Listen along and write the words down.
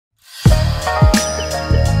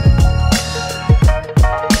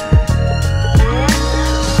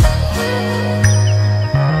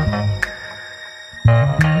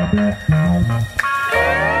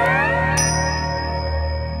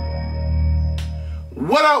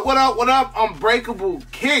What up, what up, what up, Unbreakable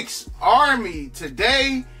Kicks Army.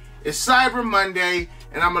 Today is Cyber Monday,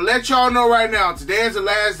 and I'm going to let y'all know right now, today is the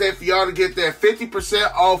last day for y'all to get that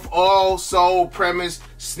 50% off all sole premise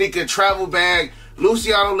sneaker travel bag,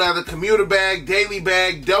 Luciano leather, commuter bag, daily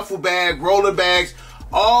bag, duffel bag, roller bags,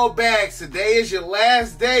 all bags. Today is your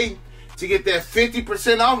last day to get that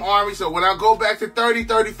 50% off, Army. So when I go back to 30,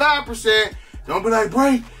 35%, don't be like,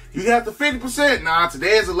 Bray, you got the 50%. Nah,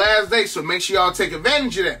 today is the last day, so make sure y'all take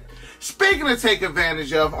advantage of that. Speaking of take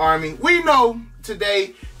advantage of, Army, we know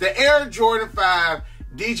today the Air Jordan 5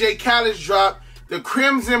 DJ Khaled dropped the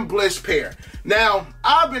Crimson Bliss pair. Now,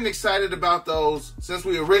 I've been excited about those since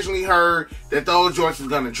we originally heard that those joints was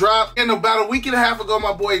going to drop. And about a week and a half ago,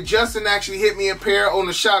 my boy Justin actually hit me a pair on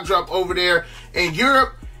the shop drop over there in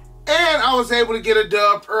Europe. And I was able to get a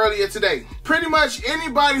dub earlier today. Pretty much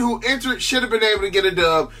anybody who entered should have been able to get a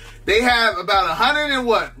dub. They have about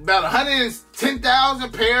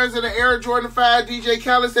 110,000 pairs of the Air Jordan 5 DJ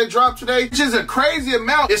Khaled that dropped today, which is a crazy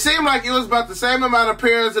amount. It seemed like it was about the same amount of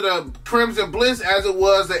pairs of the Crimson Bliss as it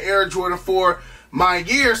was the Air Jordan 4 My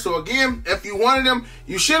Year. So again, if you wanted them,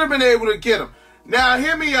 you should have been able to get them. Now,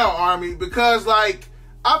 hear me out, Army, because like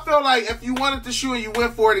I feel like if you wanted the shoe and you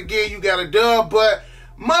went for it again, you got a dub, but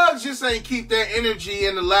Muggs just ain't keep that energy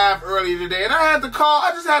in the live earlier today. And I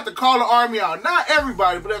just had to call the Army out. Not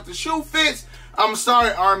everybody, but if the shoe fits, I'm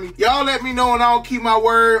sorry, Army. Y'all let me know and I don't keep my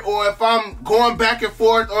word, or if I'm going back and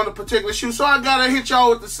forth on a particular shoe. So I gotta hit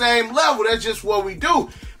y'all with the same level. That's just what we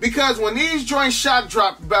do. Because when these joints shot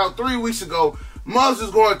dropped about 3 weeks ago, Muggs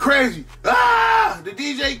was going crazy. Ah, the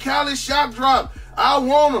DJ Khaled shop drop. I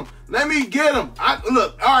want them. Let me get them.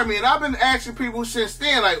 Look, Army, and I've been asking people since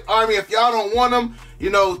then, like, Army, if y'all don't want them, you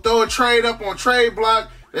know, throw a trade up on TRADEBLOCK.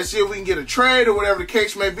 Let's see if we can get a trade or whatever the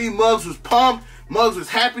case may be. Muggs was pumped. Muggs was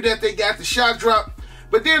happy that they got the shot drop.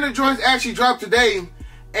 But then the joints actually dropped today,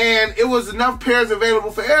 and it was enough pairs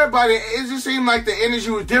available for everybody. It just seemed like the energy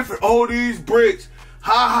was different. Oh, these bricks.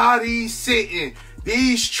 Ha, these sitting.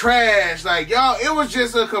 These trash. Like, y'all, it was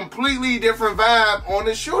just a completely different vibe on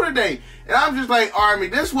the shoe today. And I'm just like, Army,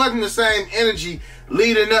 this wasn't the same energy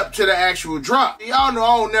leading up to the actual drop. Y'all know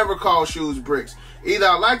I don't never call shoes bricks. Either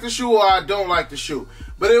I like the shoe or I don't like the shoe.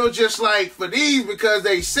 But it was just like, for these, because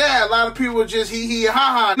they said, a lot of people were just hee ha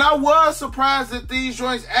ha. And I was surprised that these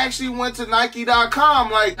joints actually went to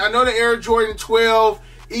Nike.com. Like, I know the Air Jordan 12,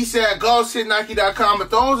 he said Golf hit Nike.com,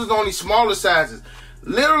 but those is only smaller sizes.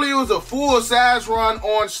 Literally, it was a full size run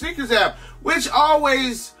on Snkrs app, which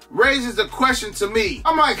always raises the question to me.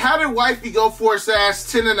 I'm like, how did Wifey go for a size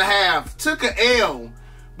 10.5? Took an L,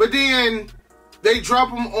 but then they drop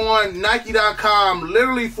them on Nike.com,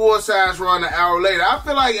 literally full size run an hour later. I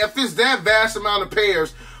feel like if it's that vast amount of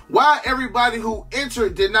pairs, why everybody who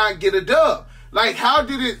entered did not get a dub? Like, how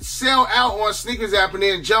did it sell out on Snkrs app and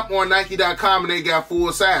then jump on Nike.com and they got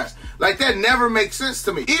full size? Like, that never makes sense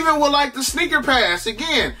to me. Even with, like, the sneaker pass,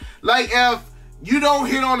 again, like, if you don't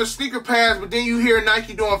hit on the sneaker pass, but then you hear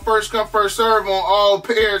Nike doing first come, first serve on all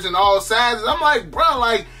pairs and all sizes, I'm like, bro,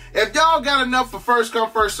 like, if y'all got enough for first come,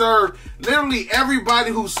 first serve, literally everybody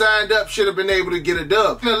who signed up should have been able to get a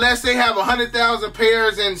dub. Unless they have 100,000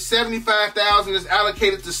 pairs and 75,000 is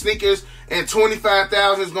allocated to sneakers and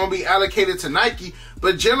 25,000 is going to be allocated to Nike.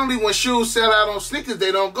 But generally when shoes sell out on sneakers,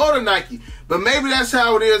 they don't go to Nike. But maybe that's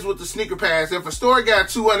how it is with the sneaker pass. If a store got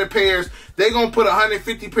 200 pairs, they going to put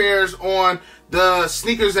 150 pairs on the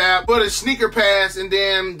Snkrs app, put a sneaker pass, and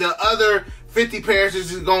then the other 50 pairs is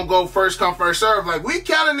just gonna go first come, first serve. Like, we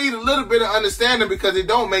kind of need a little bit of understanding because it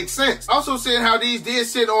don't make sense. Also saying how these did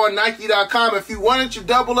sit on Nike.com. If you wanted your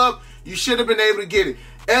double up, you should have been able to get it.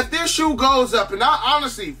 If this shoe goes up, and I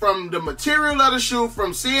honestly, from the material of the shoe,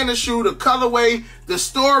 from seeing the shoe, the colorway, the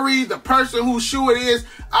story, the person whose shoe it is,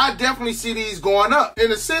 I definitely see these going up.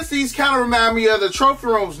 In a sense, these kind of remind me of the trophy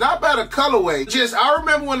rooms, not by the colorway. Just, I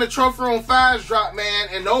remember when the trophy room 5s dropped, man,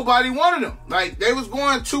 and nobody wanted them. Like, they was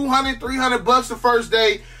going 200, 300 bucks the first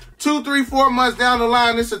day. 2, 3, 4 months down the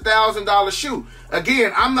line, it's $1,000 shoe.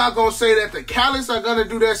 Again, I'm not going to say that the Khaleds are going to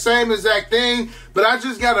do that same exact thing, but I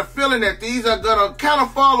just got a feeling that these are going to kind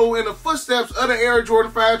of follow in the footsteps of the Air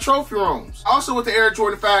Jordan 5 trophy rooms. Also with the Air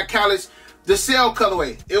Jordan 5 Khaleds, the sale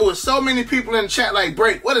colorway. It was so many people in the chat like,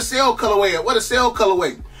 Break, what a sale colorway at? What a sale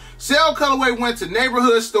colorway? Sale colorway went to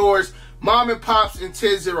neighborhood stores, mom and pops, and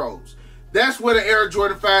 10-0s. That's where the Air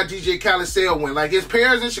Jordan 5 DJ Khaled sale went. Like, it's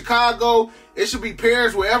pairs in Chicago. It should be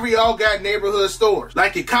pairs wherever y'all got neighborhood stores.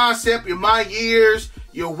 Like your Concept, your My Years,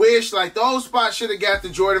 your Wish. Like, those spots should have got the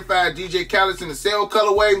Jordan 5 DJ Khaled in the sale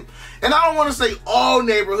colorway. And I don't want to say all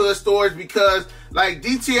neighborhood stores because Like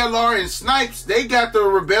DTLR and Snipes, they got the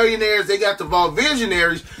Rebellionaires, they got the Vault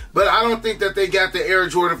Visionaries, but I don't think that they got the Air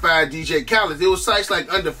Jordan 5 DJ Khaled. It was sites like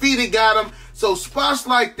Undefeated got them. So spots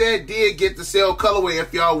like that did get the sale colorway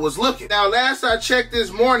if y'all was looking. Now, last I checked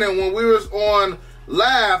this morning when we was on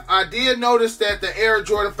live, I did notice that the Air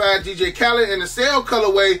Jordan 5 DJ Khaled in the sale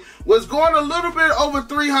colorway was going a little bit over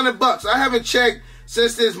 300 bucks. I haven't checked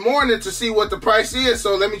since this morning to see what the price is,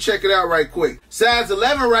 so let me check it out right quick. Size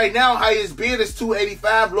 11 right now, highest bid is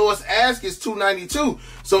 $285, lowest ask is $292.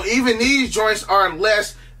 So even these joints are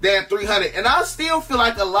less than 300. And I still feel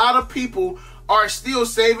like a lot of people are still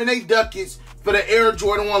saving their ducats for the Air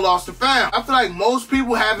Jordan 1 Lost and Found. I feel like most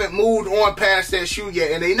people haven't moved on past that shoe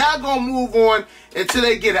yet, and they not gonna move on until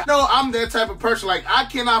they get it. No, I'm that type of person. Like, I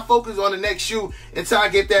cannot focus on the next shoe until I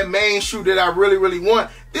get that main shoe that I really, really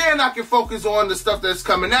want. Then I can focus on the stuff that's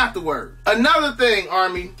coming afterward. Another thing,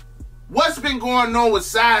 Army, what's been going on with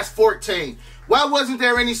size 14? Why wasn't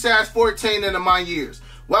there any size 14 in the my years?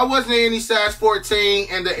 Why wasn't there any size 14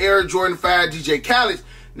 in the Air Jordan 5 DJ Khaled?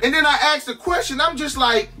 And then I asked the question, I'm just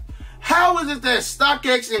like, how is it that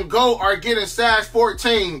StockX and Go are getting size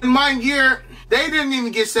 14? In my year, they didn't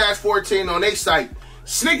even get size 14 on their site.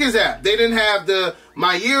 Snkrs app, they didn't have the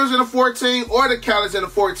my years in the 14 or the Khaled's in the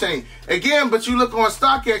 14. Again, but you look on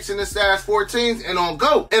StockX in the size 14s and on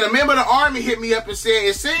Go. And a member of the Army hit me up and said,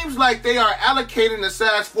 it seems like they are allocating the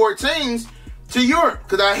size 14s to Europe.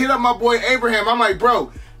 Because I hit up my boy Abraham. I'm like,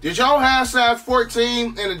 bro, did y'all have size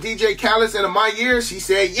 14 in the DJ Khaled's in the my years? He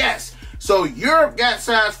said, yes. So Europe got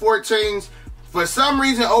size 14s. For some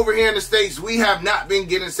reason over here in the States, we have not been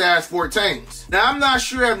getting size 14s. Now, I'm not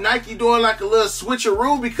sure if Nike doing like a little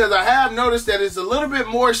switcheroo, because I have noticed that it's a little bit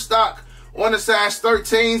more stock on the size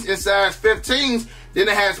 13s and size 15s than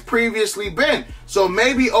it has previously been. So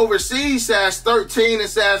maybe overseas, size 13 and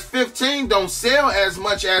size 15 don't sell as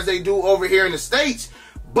much as they do over here in the States.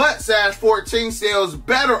 But size 14 sells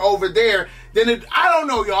better over there than it. I don't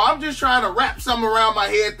know, y'all. I'm just trying to wrap something around my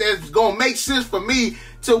head that's going to make sense for me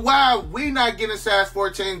to why we not getting size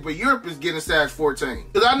 14, but Europe is getting size 14.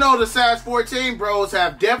 Because I know the size 14 bros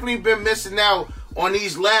have definitely been missing out on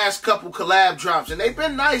these last couple collab drops. And they've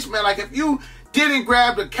been nice, man. Like, if you didn't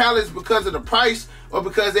grab the Khaled's because of the price or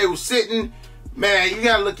because they were sitting, man, you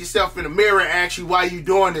got to look yourself in the mirror and ask you why you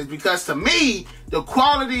doing this. Because to me, the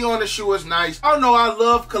quality on the shoe is nice. I don't know, I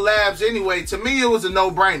love collabs anyway. To me, it was a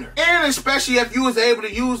no-brainer. And especially if you was able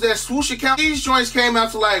to use that swoosh account. These joints came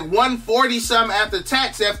out to like 140 something after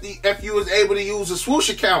tax if you was able to use a swoosh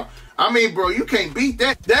account. I mean, bro, you can't beat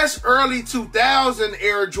that. That's early 2000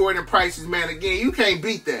 Air Jordan prices, man. Again, you can't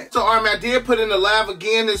beat that. So, Army, I did put in the live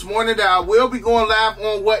again this morning that I will be going live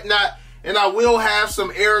on Whatnot. And I will have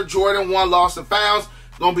some Air Jordan 1 Lost and Founds.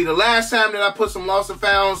 Gonna be the last time that I put some Lost and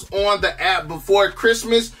Founds on the app before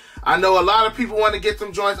Christmas. I know a lot of people want to get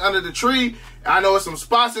them joints under the tree. I know some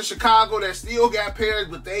spots in Chicago that still got pairs,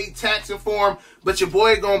 but they ain't taxing for them. But your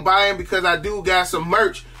boy gonna buy them because I do got some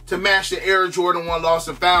merch to match the Air Jordan 1 Lost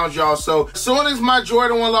and Founds, y'all. So as soon as my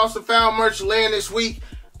Jordan 1 Lost and Found merch land this week,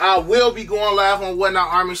 I will be going live on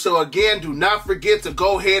Whatnot Army. So again, do not forget to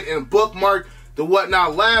go ahead and bookmark the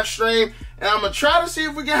Whatnot live stream. And I'm going to try to see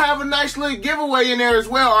if we can have a nice little giveaway in there as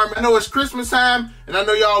well, Army. I know it's Christmas time, and I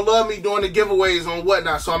know y'all love me doing the giveaways on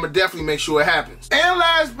Whatnot, so I'm going to definitely make sure it happens. And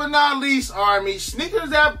last but not least, Army,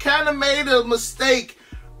 Snkrs app kind of made a mistake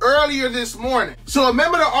earlier this morning. So a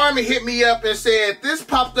member of the Army hit me up and said, this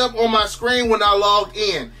popped up on my screen when I logged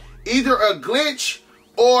in. Either a glitch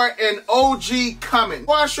or an OG coming.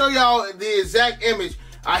 Before I show y'all the exact image,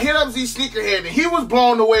 I hit up Z Sneakerhead, and he was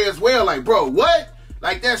blown away as well. Like, bro, what?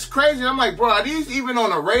 Like, that's crazy. And I'm like, bro, are these even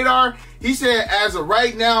on the radar? He said, as of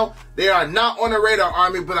right now, they are not on the radar,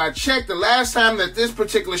 Army. But I checked the last time that this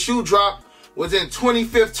particular shoe dropped was in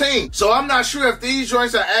 2015. So I'm not sure if these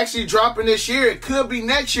joints are actually dropping this year. It could be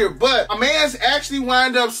next year. But my man's actually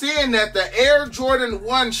wind up saying that the Air Jordan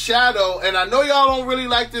 1 Shadow, and I know y'all don't really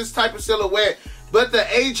like this type of silhouette, but the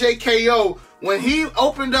AJKO, when he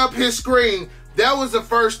opened up his screen, that was the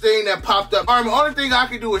first thing that popped up. Army, only thing I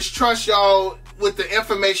can do is trust y'all with the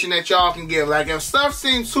information that y'all can give. Like, if stuff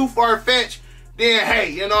seems too far-fetched, then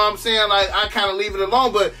hey, you know what I'm saying? Like, I kind of leave it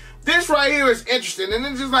alone. But this right here is interesting. And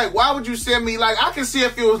it's just like, why would you send me? Like, I can see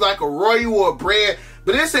if it was like a Royal or a Bread,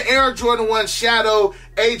 but it's an Air Jordan 1 Shadow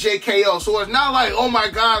AJKO. So it's not like, oh my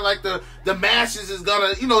God, like the masses is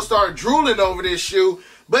gonna, you know, start drooling over this shoe.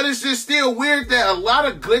 But it's just still weird that a lot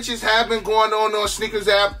of glitches have been going on Snkrs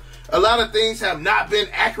app. a lot of things have not been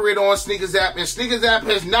accurate on Snkrs app, and Snkrs app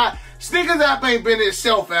has not. Snkrs app ain't been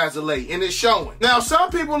itself as of late, and it's showing. Now, some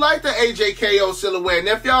people like the AJKO silhouette, and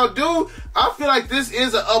if y'all do, I feel like this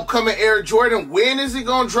is an upcoming Air Jordan. When is it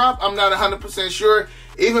gonna drop? I'm not 100% sure.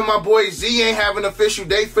 Even my boy Z ain't have an official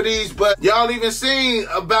date for these, but y'all even seen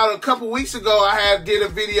about a couple weeks ago, I did a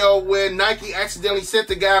video when Nike accidentally sent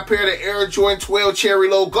the guy a pair of Air Jordan 12 Cherry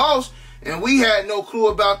Low Ghosts, and we had no clue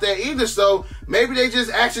about that either, so maybe they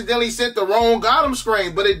just accidentally sent the wrong Gotham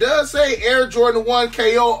screen. But it does say Air Jordan 1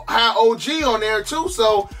 KO High OG on there too,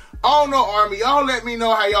 so I don't know, Army. Y'all let me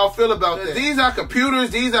know how y'all feel about that. These are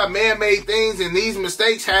computers, these are man-made things, and these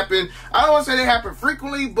mistakes happen. I don't want to say they happen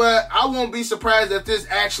frequently, but I won't be surprised if this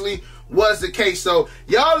actually was the case. So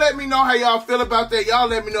y'all let me know how y'all feel about that. Y'all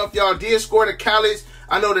let me know if y'all did score the Khaleds.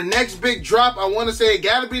 I know the next big drop, I want to say it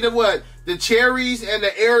got to be the what? The Cherries and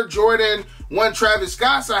the Air Jordan 1 Travis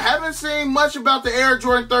Scott. So I haven't seen much about the Air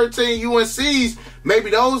Jordan 13 UNCs.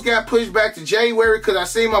 Maybe those got pushed back to January because I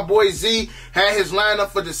seen my boy Z had his lineup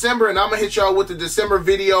for December, and I'm going to hit y'all with the December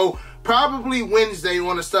video probably Wednesday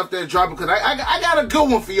on the stuff that's dropping, because I got a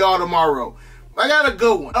good one for y'all tomorrow. I got a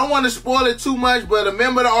good one. I don't want to spoil it too much, but a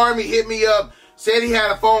member of the Army hit me up, said he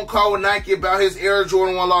had a phone call with Nike about his Air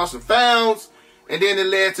Jordan 1 Lost and Founds. And then it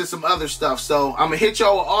led to some other stuff. So I'm going to hit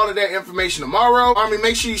y'all with all of that information tomorrow. Army,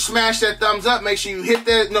 make sure you smash that thumbs up. Make sure you hit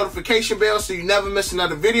that notification bell so you never miss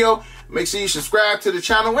another video. Make sure you subscribe to the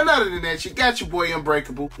channel. And other than that, you got your boy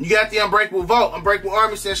Unbreakable. You got the Unbreakable Vote. Unbreakable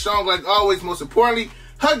Army stands strong like always. Most importantly,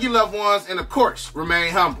 hug your loved ones. And of course,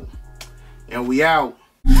 remain humble. And we out.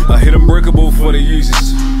 I hit Unbreakable for the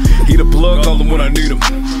users. He the plug, call him when I need him.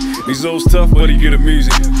 He's old tough, but he get him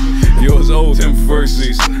easy. Yours old him first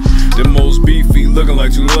season. Them most beefy looking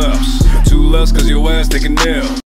like 2 lefts. 2 lefts cause your ass taking nail.